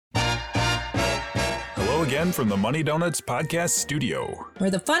Hello again from the Money Donuts podcast studio,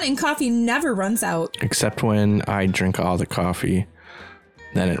 where the fun in coffee never runs out. Except when I drink all the coffee,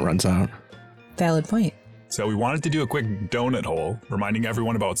 then it runs out. Valid point. So we wanted to do a quick donut hole, reminding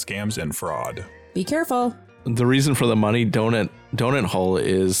everyone about scams and fraud. Be careful. The reason for the Money Donut hole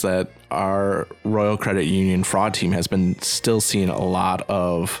is that our Royal Credit Union fraud team has been still seeing a lot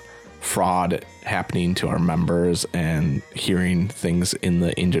of fraud happening to our members and hearing things in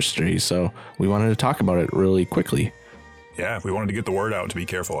the industry. So we wanted to talk about it really quickly. Yeah, we wanted to get the word out to be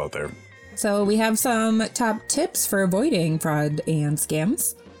careful out there. So we have some top tips for avoiding fraud and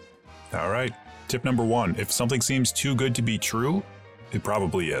scams. All right. Tip number 1, if something seems too good to be true, it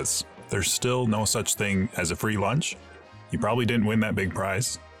probably is. There's still no such thing as a free lunch. You probably didn't win that big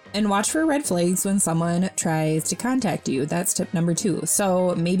prize. And watch for red flags when someone tries to contact you. That's tip number 2.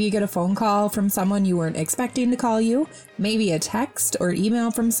 So maybe you get a phone call from someone you weren't expecting to call you. Maybe a text or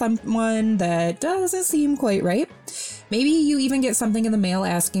email from someone that doesn't seem quite right. Maybe you even get something in the mail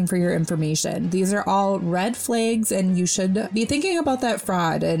asking for your information. These are all red flags, and you should be thinking about that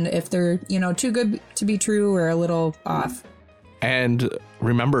fraud and if they're, too good to be true or a little off. And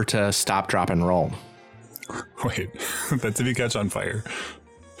remember to stop, drop, and roll. Wait, that's if you catch on fire.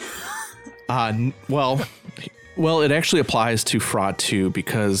 Well, it actually applies to fraud too,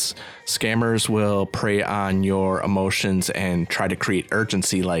 because scammers will prey on your emotions and try to create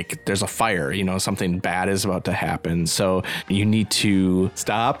urgency, like there's a fire, something bad is about to happen. So you need to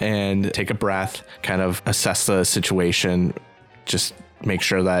stop and take a breath, kind of assess the situation, just make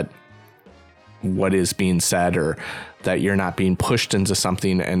sure that what is being said or that you're not being pushed into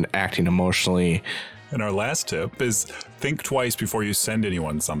something and acting emotionally. And our last tip is think twice before you send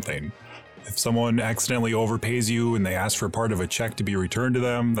anyone something. If someone accidentally overpays you and they ask for part of a check to be returned to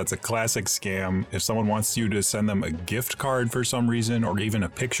them, that's a classic scam. If someone wants you to send them a gift card for some reason, or even a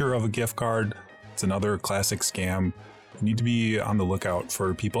picture of a gift card, it's another classic scam. You need to be on the lookout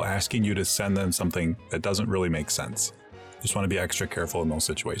for people asking you to send them something that doesn't really make sense. Just want to be extra careful in those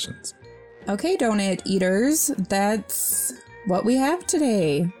situations. Okay, donut eaters, that's what we have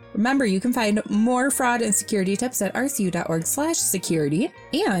today. Remember, you can find more fraud and security tips at rcu.org/security.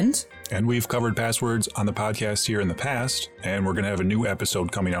 And we've covered passwords on the podcast here in the past, and we're going to have a new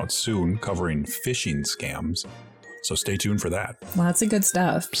episode coming out soon covering phishing scams. So stay tuned for that. Lots of good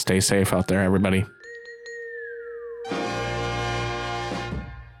stuff. Stay safe out there, everybody.